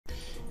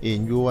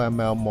In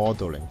UML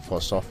modeling for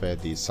software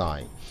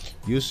design,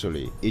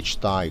 usually each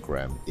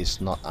diagram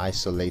is not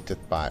isolated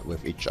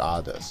with each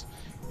other.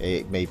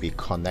 It may be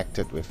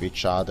connected with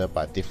each other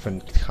by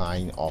different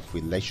kind of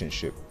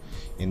relationship.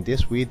 In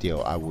this video,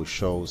 I will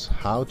show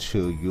how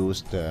to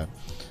use the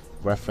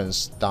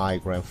reference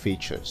diagram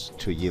features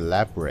to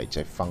elaborate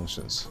the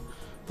functions.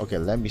 Okay,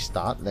 let me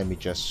start. Let me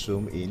just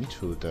zoom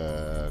into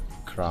the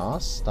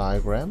class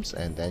diagrams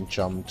and then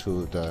jump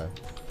to the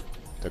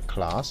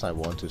class I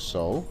want to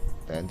show.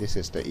 Then this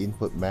is the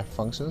input map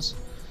functions,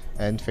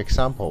 and for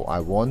example I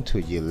want to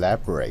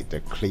elaborate the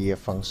clear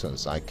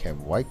functions. I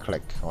can right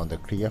click on the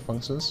clear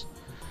functions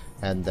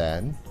and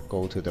then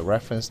go to the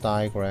reference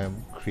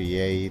diagram,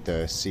 create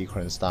the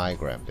sequence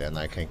diagram. Then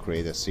I can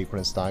create a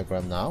sequence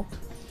diagram now,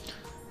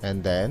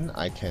 and then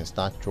I can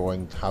start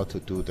drawing how to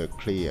do the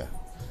clear.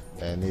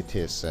 And it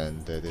is,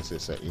 and this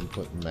is an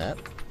input map,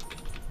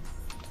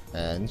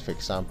 and for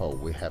example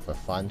we have a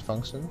find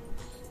function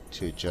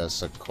to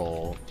just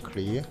call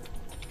clear,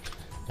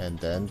 and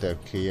then the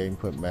clear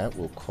input map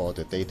will call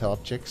the data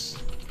objects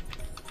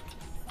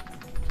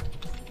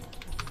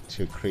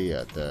to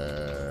clear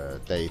the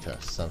data,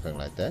 something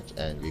like that.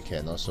 And we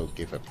can also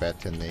give a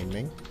better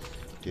naming.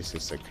 This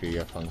is a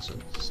clear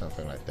function,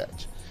 something like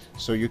that.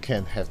 So you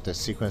can have the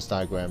sequence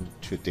diagram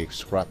to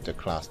describe the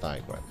class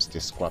diagrams,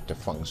 describe the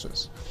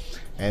functions.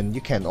 And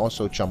you can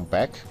also jump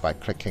back by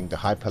clicking the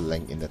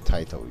hyperlink in the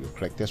title. You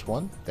click this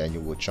one, then you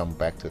will jump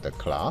back to the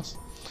class.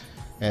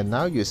 And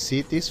now you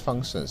see these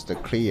functions. The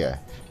clear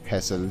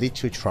has a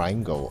little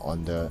triangle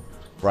on the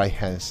right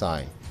hand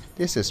side.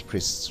 This is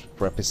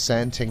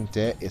representing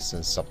there is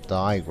some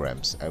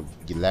subdiagrams,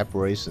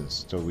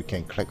 elaborations. So we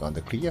can click on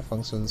the clear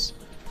functions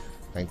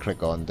and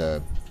click on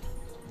the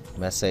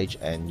message,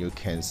 and you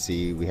can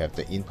see we have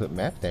the input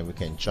map. Then we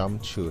can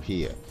jump to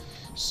here.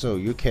 So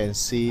you can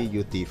see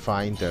you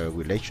define the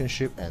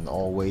relationship, and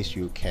always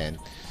you can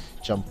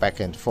jump back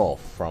and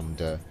forth from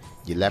the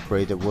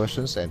elaborated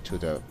versions and to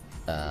the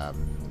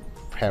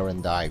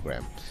parent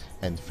diagram.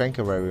 And thank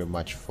you very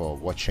much for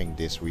watching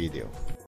this video.